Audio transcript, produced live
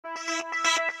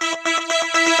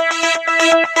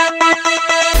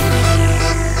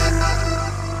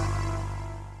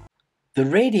The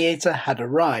radiator had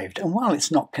arrived, and while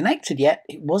it's not connected yet,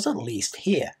 it was at least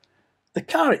here. The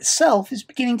car itself is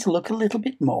beginning to look a little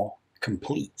bit more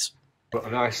complete. Got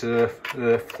a nice earth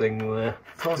thing there.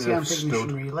 40 amp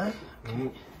ignition relay.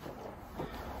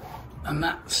 And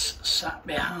that's sat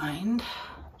behind.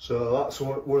 So that's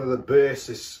one of the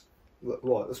basis,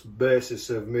 that's the basis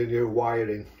of my new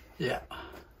wiring. Yeah.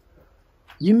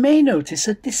 You may notice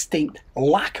a distinct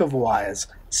lack of wires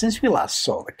since we last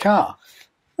saw the car.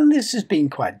 And this has been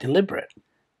quite deliberate.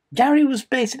 Gary was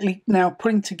basically now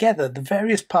putting together the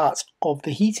various parts of the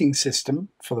heating system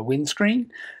for the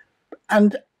windscreen,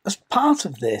 and as part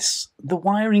of this, the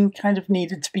wiring kind of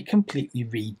needed to be completely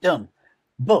redone.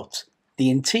 But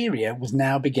the interior was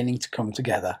now beginning to come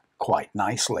together quite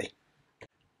nicely.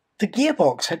 The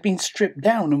gearbox had been stripped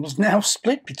down and was now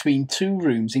split between two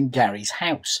rooms in Gary's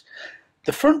house.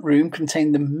 The front room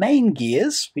contained the main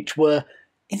gears, which were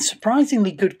in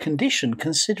surprisingly good condition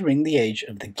considering the age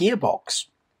of the gearbox.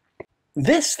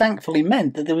 This thankfully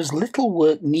meant that there was little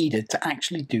work needed to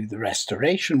actually do the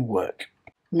restoration work,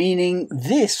 meaning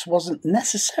this wasn't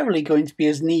necessarily going to be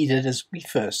as needed as we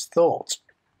first thought.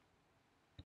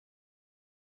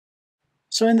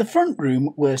 So in the front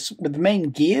room were the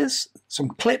main gears, some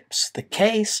clips, the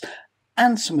case,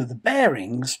 and some of the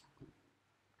bearings,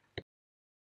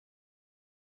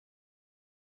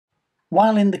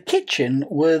 while in the kitchen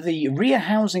were the rear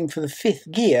housing for the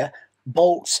fifth gear,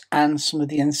 bolts, and some of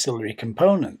the ancillary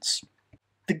components.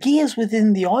 The gears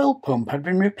within the oil pump had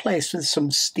been replaced with some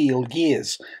steel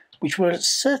gears, which were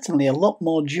certainly a lot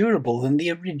more durable than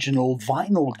the original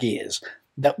vinyl gears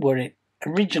that were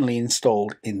originally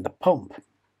installed in the pump.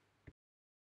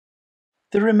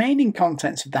 The remaining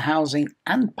contents of the housing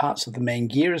and parts of the main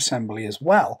gear assembly as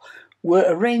well were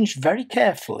arranged very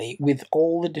carefully with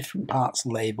all the different parts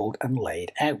labelled and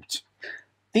laid out.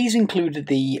 These included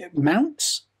the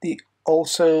mounts,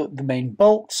 also the main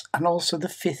bolts, and also the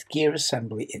fifth gear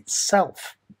assembly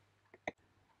itself,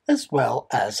 as well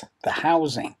as the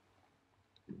housing.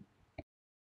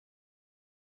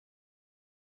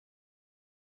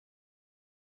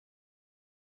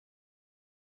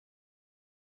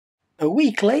 A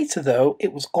week later though,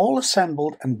 it was all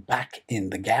assembled and back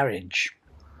in the garage.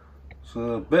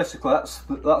 So basically that's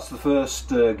the first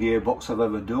gearbox I've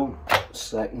ever done.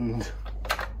 Second,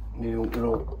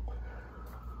 neutral,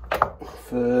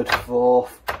 third,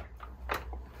 fourth,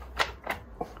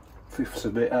 fifth's a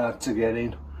bit hard to get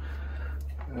in.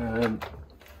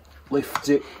 Lift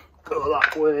it, go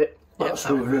that way, that's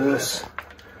reverse.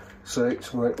 So it's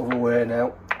the other way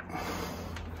now.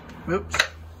 Oops.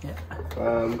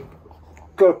 Yeah.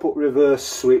 Got to put reverse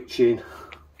switch in.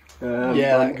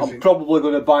 I'm probably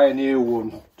going to buy a new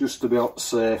one just to be on the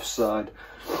safe side.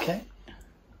 Okay.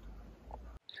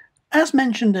 As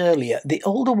mentioned earlier, the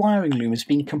older wiring loom has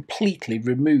been completely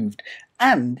removed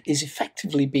and is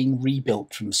effectively being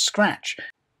rebuilt from scratch.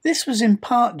 This was in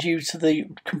part due to the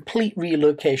complete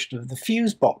relocation of the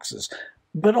fuse boxes,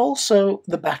 but also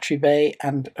the battery bay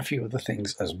and a few other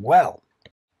things as well,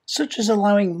 such as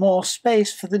allowing more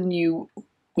space for the new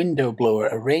window blower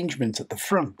arrangement at the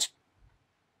front.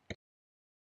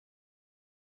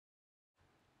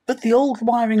 But the old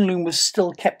wiring loom was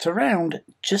still kept around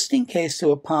just in case there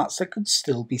were parts that could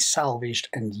still be salvaged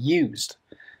and used.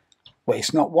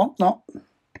 Waste not, want not.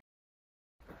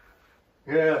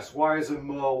 Yes, wires and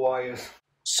more wires.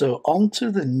 So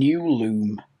onto the new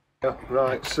loom. Yeah,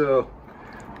 right, so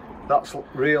that's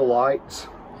rear lights.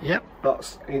 Yep.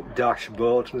 That's it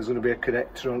dashboard, and there's going to be a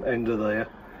connector on the end of there.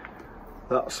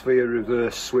 That's for your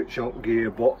reverse switch on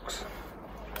gearbox.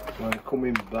 And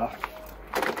coming back,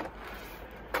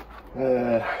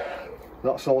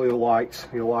 that's all your lights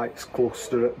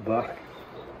cluster at back.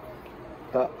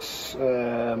 That's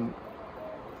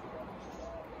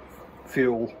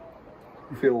fuel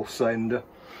sender.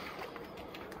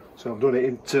 So I've done it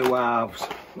in two halves,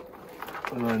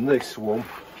 and then this one,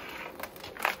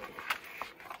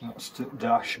 that's the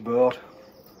dashboard.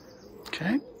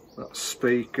 Okay. That's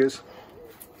speakers.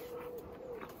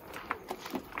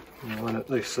 And then at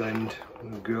this end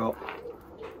we've got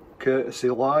courtesy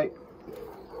light,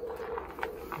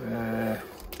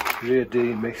 rear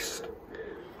demist,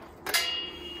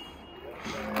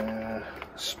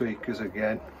 speakers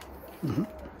again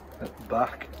at the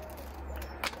back,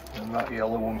 and that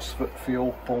yellow one's for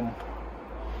fuel pump.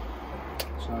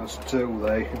 So there's two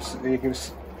there. You can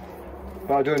see,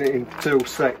 by doing it in two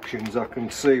sections, I can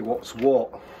see what's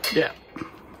what. Yeah.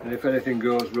 And if anything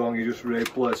goes wrong, you just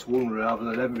replace one rather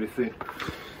than everything.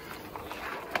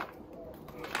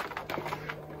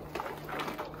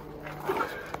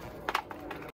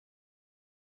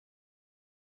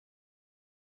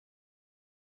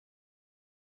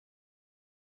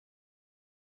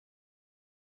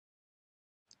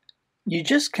 You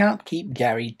just can't keep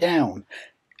Gary down.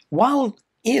 While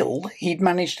ill, he'd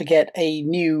managed to get a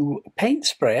new paint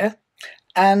sprayer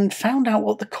and found out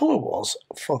what the colour was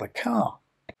for the car,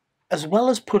 as well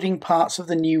as putting parts of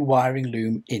the new wiring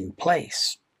loom in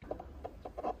place.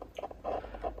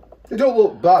 It don't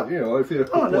look bad, you know, if you're a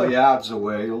couple of yards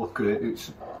away, you look at it,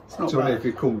 it's only if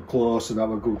you come close and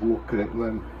have a good look at it,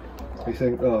 then you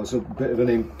think, oh, there's a bit of an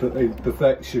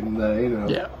imperfection there, you know.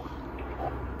 Yeah.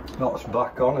 That's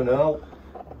back on and out.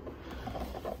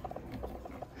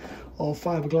 All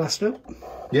fiberglassed up?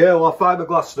 Yeah, well I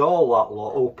fiberglassed all that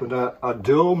lot up and I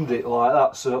domed it like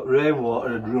that so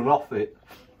rainwater had run off it.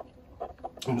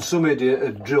 And some idiot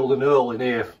had drilled an hole in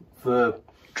here for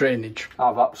drainage.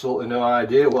 I've absolutely no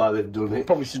idea why they've done it.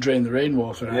 Probably to drain the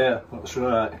rainwater out. Yeah, that's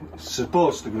right. It's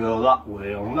supposed to go that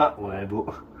way on that way,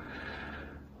 but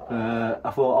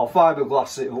I thought I'll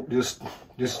fiberglass it up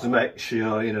just to make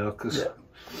sure, you know, because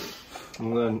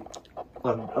and then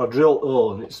I drilled a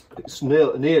hole and it's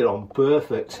near on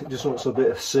perfect. It just wants a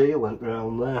bit of sealant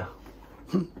round there.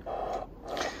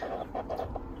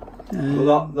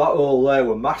 But that hole there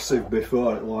were massive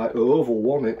before, it like oval,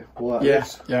 wasn't it? Like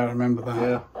this. Yeah, I remember that.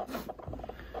 Yeah.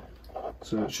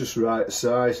 So it's just right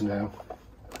size now.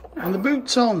 And the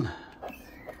boot's on.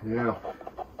 Yeah.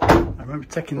 I remember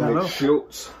taking that off.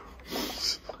 Shoots.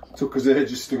 Took us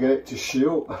ages to get it to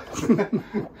shoot.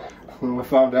 When we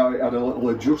found out it had a little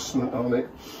adjustment on it.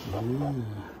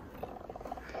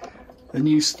 The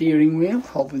new steering wheel,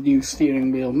 or the new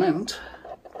steering wheel mount.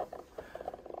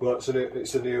 Well, it's a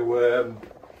new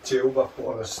tube I put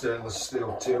on a stainless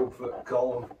steel tube for the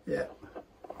column. Yeah.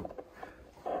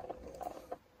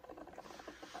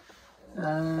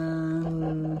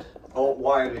 And all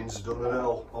wiring's done and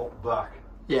all back.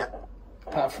 Yeah.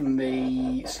 Apart from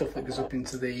the stuff that goes up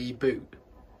into the boot.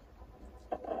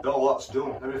 All that's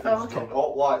done. Everything's done.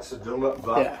 All lights are done at the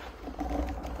back. Yeah.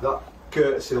 That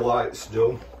courtesy light's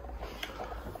done.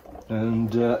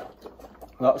 And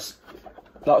that's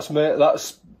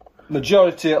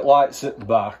majority of lights at the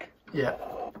back. Yeah.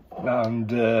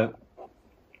 And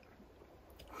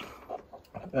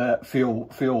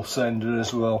fuel sender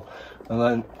as well.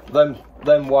 And then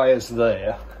them wires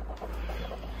there.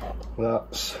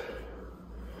 That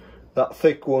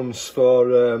thick one's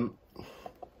for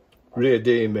rear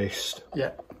demist.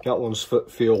 Yeah. That one's for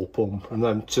fuel pump, and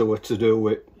them two are to do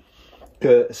with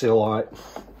courtesy light.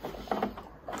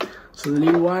 So the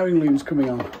new wiring loom's coming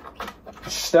on.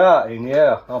 Starting,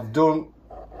 yeah. I've done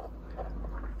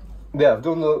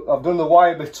the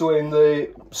wire between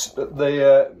the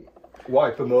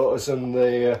wiper motors and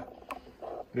the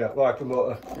wiper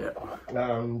motor. Yeah.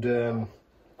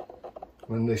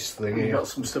 And this thing here. You've got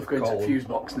some stuff going to the fuse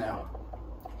box now.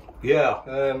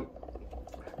 Yeah.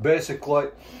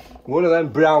 Basically, one of them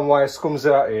brown wires comes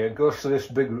out here, goes to this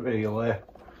big relay,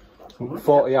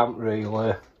 40 amp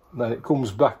relay. Then it comes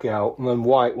back out, and then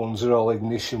white ones are all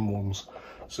ignition ones.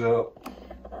 So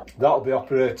that'll be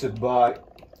operated by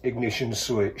ignition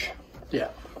switch. Yeah.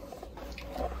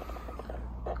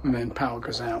 And then power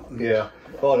goes out. And yeah.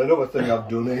 Oh, and another thing I've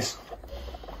done is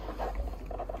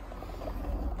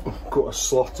cut a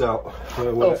slot out.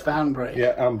 Oh, for handbrake.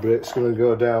 Yeah, handbrake's going to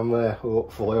go down there,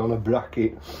 hopefully on a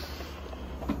bracket.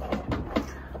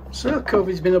 So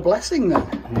COVID's been a blessing then.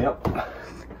 Yep.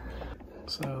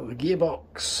 So the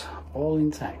gearbox all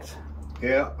intact.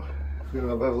 Yeah, we're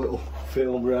going to have a little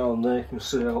film round there, you can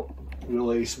see out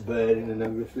release bearing and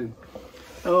everything.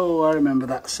 Oh, I remember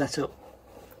that setup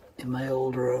in my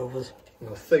old Rovers.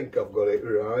 I think I've got it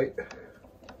right.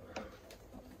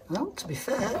 Well, to be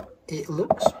fair, it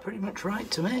looks pretty much right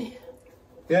to me.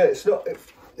 Yeah, it's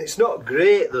not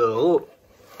great though.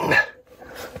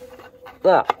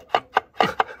 That.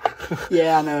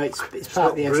 Yeah, I know, it's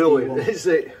part of the SD one. Is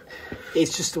it?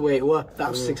 It's just the way it worked.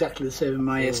 That was exactly the same in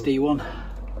my SD one.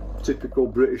 Typical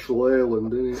British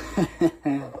Leyland, isn't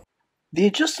it? The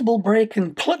adjustable brake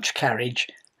and clutch carriage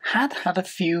had a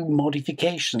few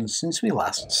modifications since we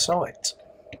last saw it.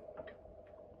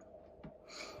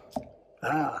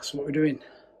 Ah, so what we're doing?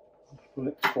 Put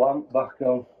its clamp back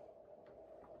on.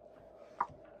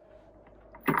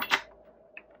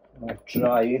 I'm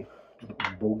trying.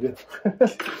 Bugger.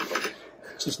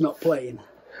 Just not playing.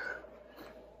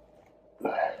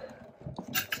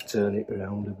 Turn it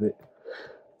around a bit.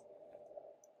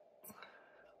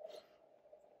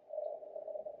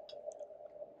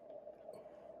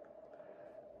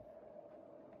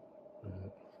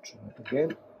 Try it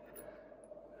again.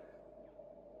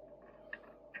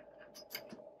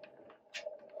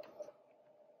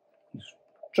 Just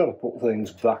trying to put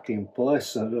things back in place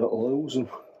so I don't lose them.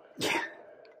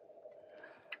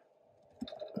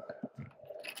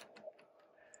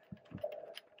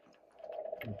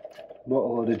 Bought a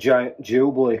load of giant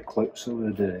Jubilee clips the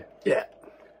other day. Yeah.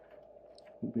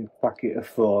 A big packet of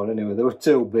 4 anyway, they were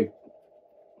too big.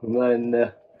 And then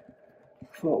I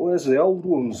thought, where's the old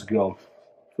ones gone?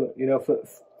 For, you know, for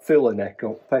filler neck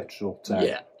on petrol tank.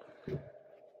 Yeah.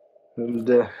 And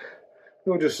they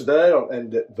were just there on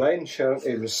end at bench, I hadn't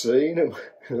even seen them.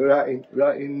 right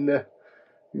in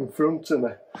front of me.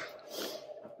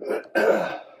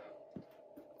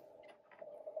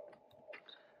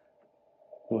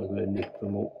 I'm going to nip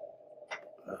them up.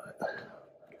 Right.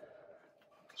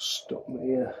 Stop me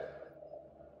here.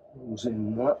 What was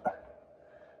in that?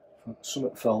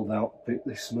 Something fell down bit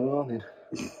this morning.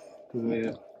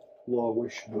 The low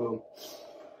wishbone.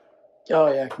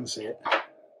 Oh yeah, I can see it.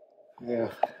 Yeah.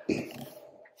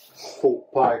 Full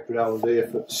pipe round here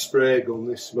for spray gun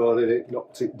this morning, it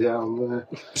knocked it down there.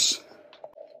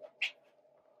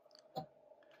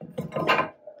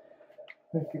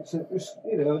 I think it's just,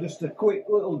 you know, just a quick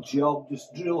little job,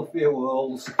 just drill a few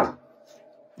holes.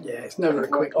 Yeah, it's never a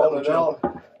quick little job.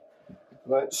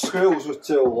 Right, screws were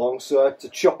too long, so I had to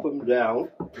chop them down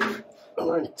and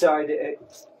then tied it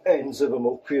at ends of them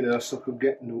up, you know, so I could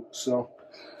get nuts on.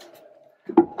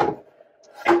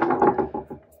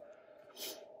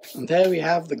 And there we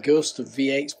have the ghost of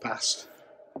V8's past.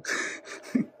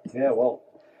 Yeah, well,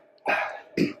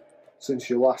 since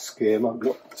you last came, I've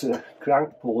got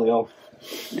crank pulley on.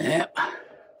 Yeah.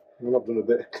 And I've done a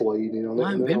bit of cleaning on it.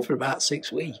 I haven't been for about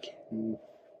 6 weeks.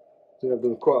 Yeah, I've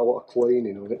done quite a lot of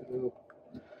cleaning on it now.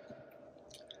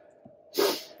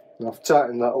 And I've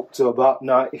tightened that up to about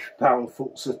 90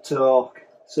 pound-foot of torque.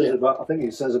 It says about, I think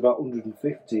it says about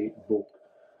 150 book.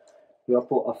 I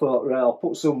thought, right, I'll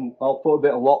put a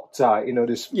bit of Loctite, you know,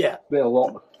 just a bit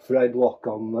of thread lock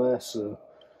on there, so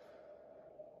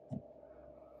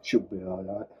should be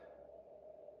alright.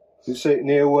 You see it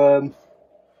new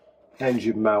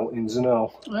engine mountings and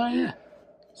all? Oh yeah.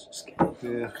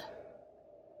 Yeah.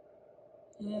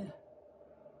 Yeah.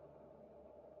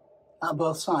 At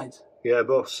both sides? Yeah,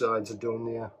 both sides are done,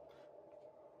 yeah.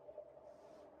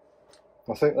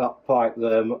 I think that pipe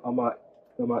there, I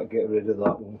might get rid of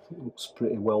that one. It looks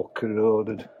pretty well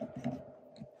corroded.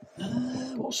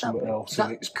 What's something that? else Is in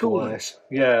that its cooler? place.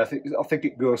 Yeah, I think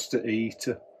it goes to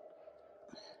heater.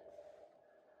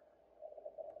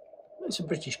 It's a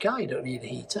British car, you don't need a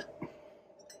heater.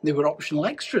 They were optional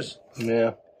extras.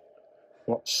 Yeah.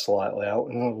 That's slightly out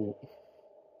now.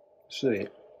 See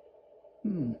it?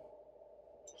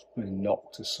 It's been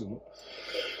knocked or something.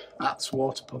 That's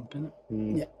water pump, isn't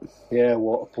it? Yeah. Yeah,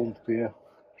 water pump, yeah.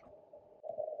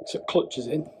 So clutch is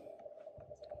in.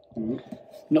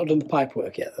 Not done the pipe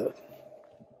work yet though.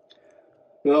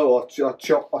 No, I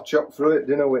chopped through it,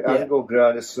 didn't I, with angle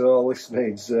grinder, so all this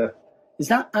needs is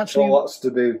that actually all that's to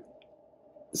be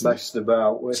messed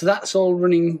about with. So that's all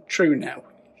running true now,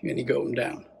 if you only go up and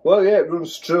down? Well yeah, it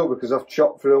runs true because I've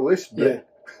chopped through this bit.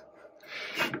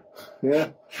 Yeah.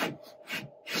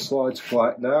 Slides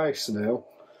quite nice now.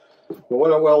 But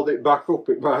when I weld it back up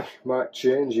it might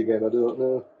change again, I don't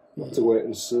know. I'll have to wait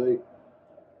and see.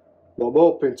 But I'm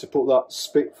hoping to put that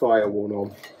Spitfire one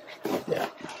on. Yeah.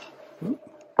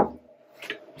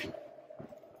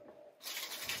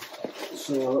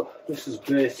 So this is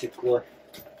basically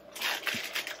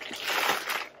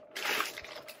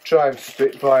Triumph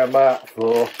Spitfire Mark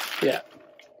 4. Yeah.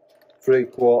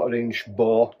 3/4 inch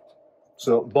bore.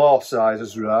 So bore size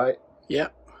is right. Yeah.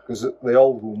 Because the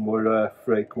old one were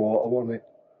 3/4, wasn't it?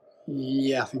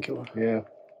 Yeah, I think it was. Yeah.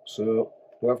 So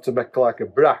we have to make like a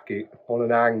bracket on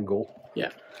an angle.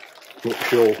 Yeah.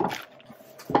 Which will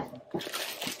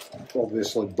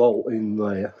obviously bolt in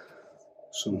there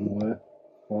somewhere.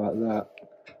 Like that.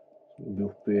 It'll be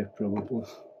up here probably.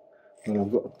 And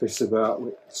I've got to piss about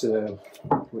with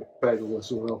pedal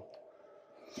as well.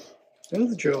 Still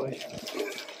the joy.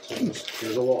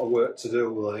 There's a lot of work to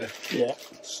do there. Yeah.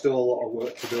 Still a lot of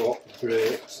work to do on the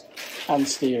brakes. And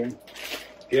steering.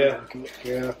 Yeah.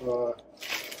 Yeah.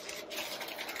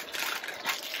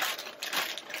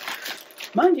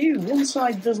 Mind you, one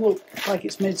side does look like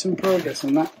it's made some progress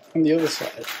on that, on the other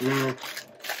side. But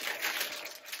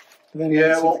then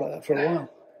it's like that for a while.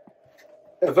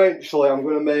 Eventually I'm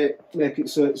going to make it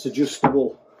so it's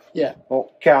adjustable. Yeah. Or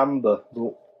camber,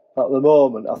 but at the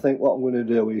moment I think what I'm going to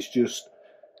do is just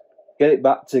get it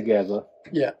back together.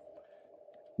 Yeah.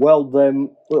 Weld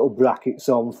them little brackets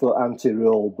on for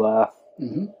anti-roll bar.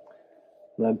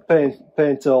 Then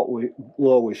paint out with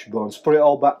low wishbones, put it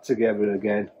all back together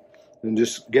again, and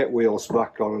just get wheels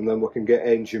back on, and then we can get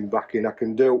engine back in. I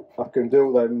can do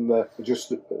them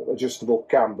adjustable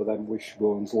camber, them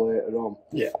wishbones later on.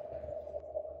 Yeah.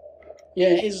 Yeah,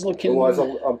 it is looking... Otherwise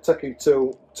I'm taking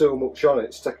too much on it.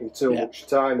 It's taking too much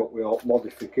time up with all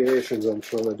modifications I'm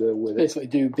trying to do with it. Basically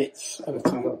do bits at a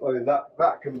time. I mean,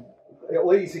 that can...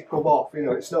 It'll easily come off, you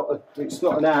know, it's not an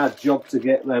hard job to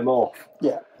get them off.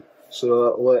 Yeah.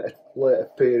 So at a later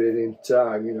period in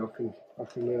time, you know, I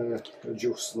can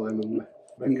adjust them and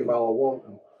make them how I want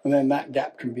them. And then that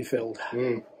gap can be filled.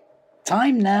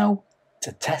 Time now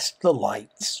to test the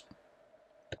lights.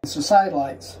 Some side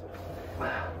lights.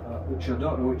 Which I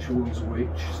don't know which one's which,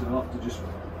 so I'll have to just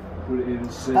put it in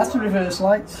and see. That's the reverse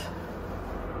lights.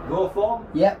 Both on?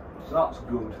 Yep. So that's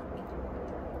good.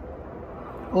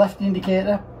 Left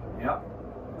indicator. Yep.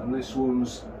 And this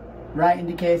one's... Right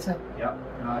indicator. Yep.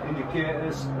 Right,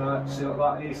 indicators. Right, see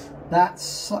what that is?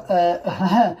 That's...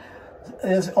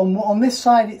 on this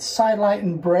side it's side light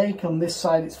and brake, on this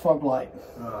side it's fog light.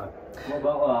 Right. What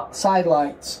about that? Side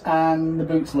lights and the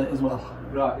boot's lit as well.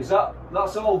 Right,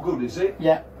 that's all good, is it?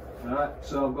 Yeah. Right,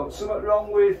 so I've got something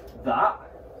wrong with that.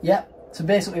 Yeah. So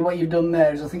basically what you've done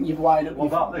there is I think you've wired up... What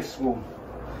about this one?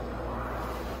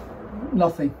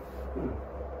 Nothing.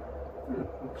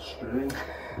 That's strange.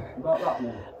 What about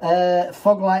that one?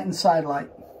 Fog light and side light.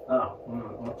 Ah,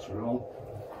 right, that's wrong.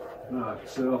 Right,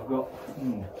 so I've got...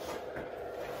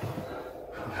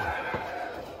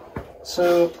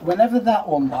 So whenever that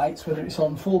one lights, whether it's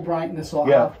on full brightness or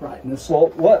half brightness,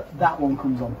 that one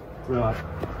comes on. Right.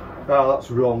 Oh, that's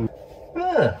wrong.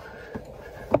 Yeah,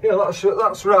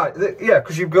 that's right. Yeah,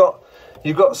 because you've got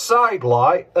side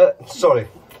light. Sorry.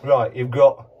 Right, you've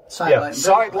got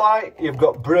side light. You've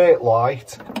got brake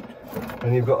light,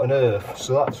 and you've got an earth.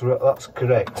 So that's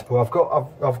correct. Well, I've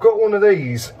got one of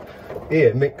these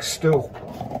here mixed up.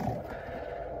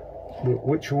 But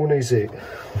which one is it?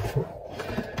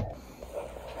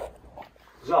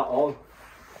 Is that on?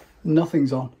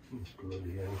 Nothing's on.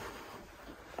 Bloody hell.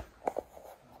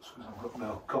 That's because I've got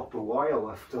no copper wire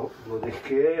left up, bloody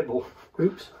cable.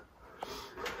 Oops.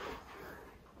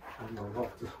 Oh,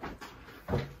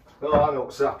 I know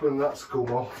what's happened, that's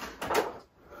come off.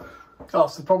 Oh,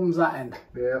 so the problem's that end?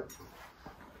 Yeah.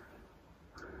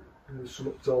 There's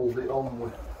something to hold it on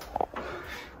with.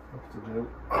 Have to do.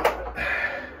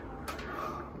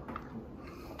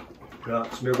 Right,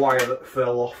 it's my wire that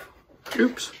fell off.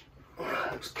 Oops.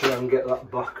 Let's try and get that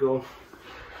back on.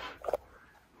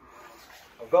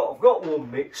 I've got one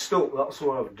mixed up, that's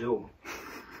what I've done.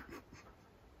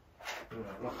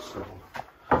 Right, that's on.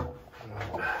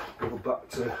 Go back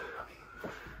to the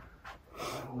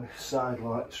side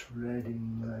lights red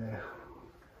in there.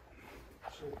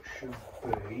 So it should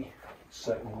be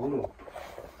second one up.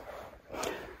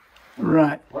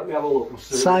 Right. Let me have a look and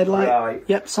see. Side light. Right.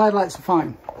 Yep, side lights are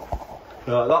fine.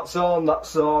 Right, that's on,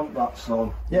 that's on, that's on.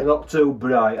 Yep. They're not too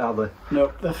bright, are they?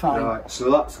 No, they're fine. Right,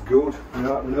 so that's good.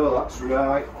 Right, we know that's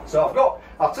right. So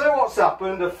I'll tell you what's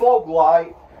happened, the fog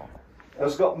light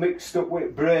has got mixed up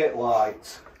with brake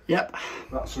lights. Yep.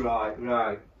 That's right,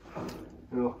 right.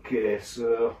 Okay,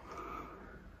 so...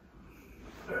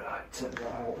 Right, take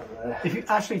that out of there. If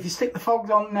you stick the fogs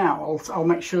on now, I'll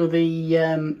make sure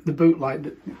the boot light...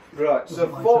 Right, so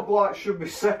fog light should be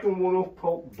second one up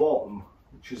bottom,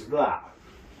 which is that.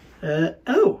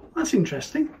 Oh, that's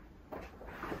interesting.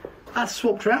 That's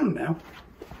swapped around now.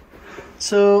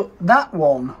 So that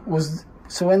one was...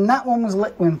 So when that one was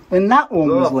lit, when that one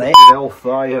was lit,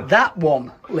 hellfire. that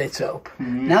one lit up.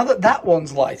 Now that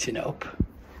one's lighting up,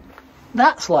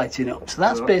 that's lighting up. So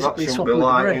that's basically that swapping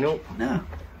the brake. Up.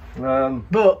 No.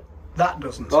 But that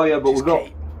doesn't. Oh yeah, but we've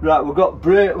got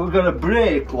a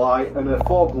brake light and a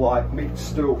fog light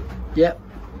mixed up. Yep.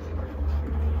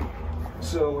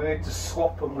 So we need to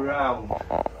swap them around.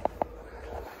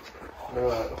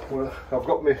 Right, well, I've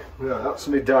got me. Yeah, that's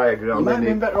my diagram. You might have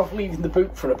been better off leaving the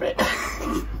boot for a bit.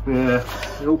 Yeah,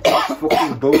 I'll put this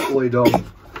fucking boot lid on.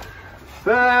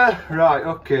 Right,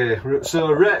 okay.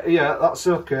 So, yeah, that's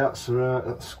okay. That's right.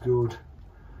 That's good.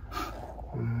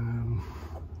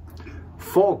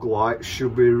 Fog lights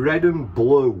should be red and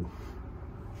blue.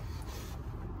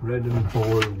 Red and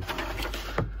blue.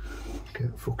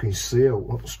 Can't fucking see out.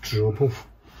 What's trouble?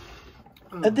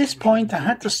 At this point, I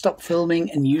had to stop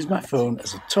filming and use my phone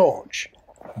as a torch.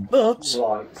 But...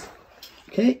 Lights.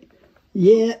 Okay.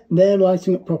 Yeah, they're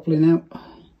lighting up properly now.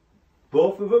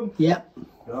 Both of them? Yep.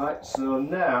 Right, so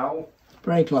now...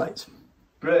 Brake lights.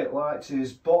 Brake lights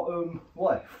is bottom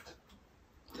left.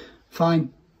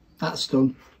 Fine. That's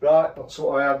done. Right, that's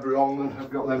what I had wrong, and I've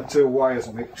got them two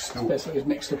wires mixed up. Basically it's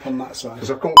mixed up on that side.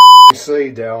 Because I couldn't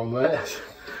see down there.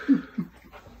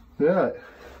 Right.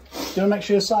 Do you want to make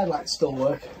sure your side lights still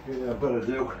work? Yeah, I better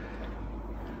do.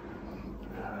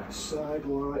 Side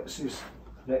lights is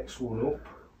next one up,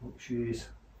 which is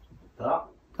that.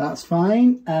 That's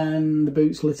fine, and the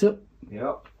boot's lit up.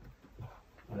 Yep.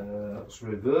 Let's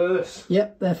reverse.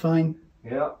 Yep, they're fine.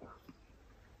 Yep.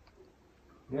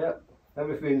 Yep.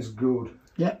 Everything's good.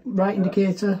 Yep, right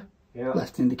indicator, Yep.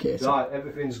 left indicator. Right,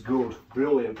 everything's good.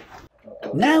 Brilliant.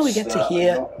 Now we get to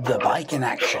hear the bike in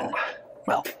action.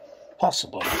 Well,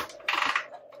 possibly.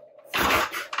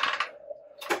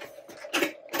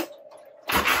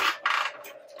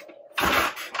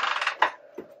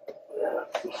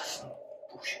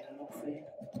 Pushing enough in.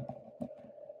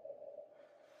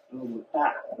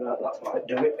 Right, that might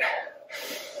do it.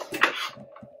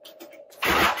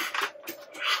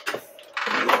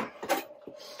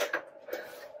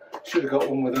 Should have got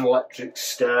one with an electric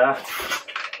start.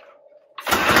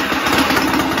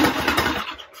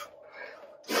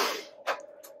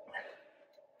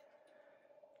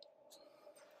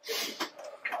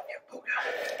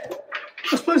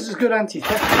 I suppose it's good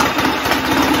anti-theft.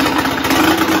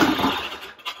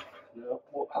 No,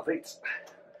 won't have it.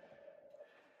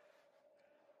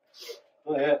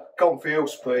 Oh yeah,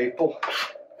 confuse people.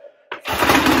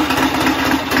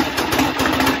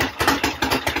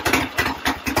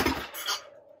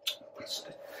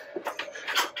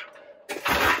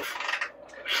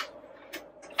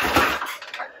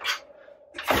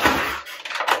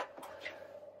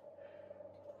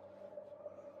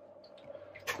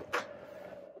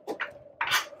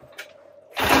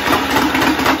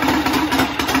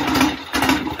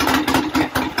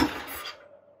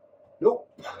 Nope.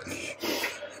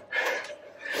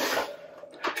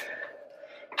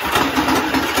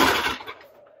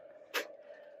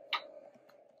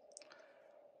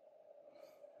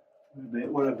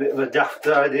 We're a bit of a daft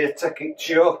idea, take it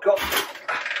choke up.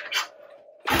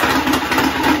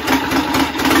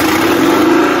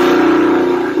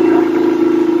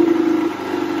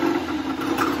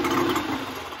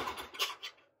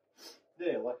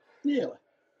 Nearly. Nearly.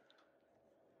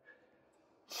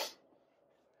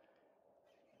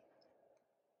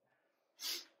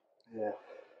 Yeah.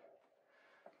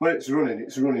 When it's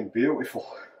running beautiful.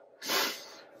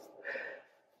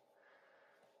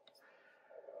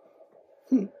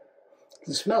 You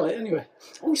can smell it anyway.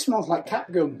 Oh, it smells like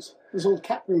cap guns. There's old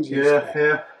cap guns. Yeah,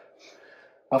 yeah.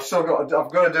 I've got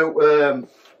to do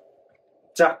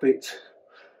tap it.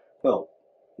 Well,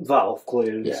 valve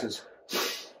clearances.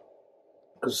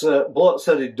 Because bloke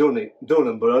said he'd done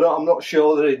them, but I'm not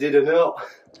sure that he did or not.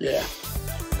 Yeah.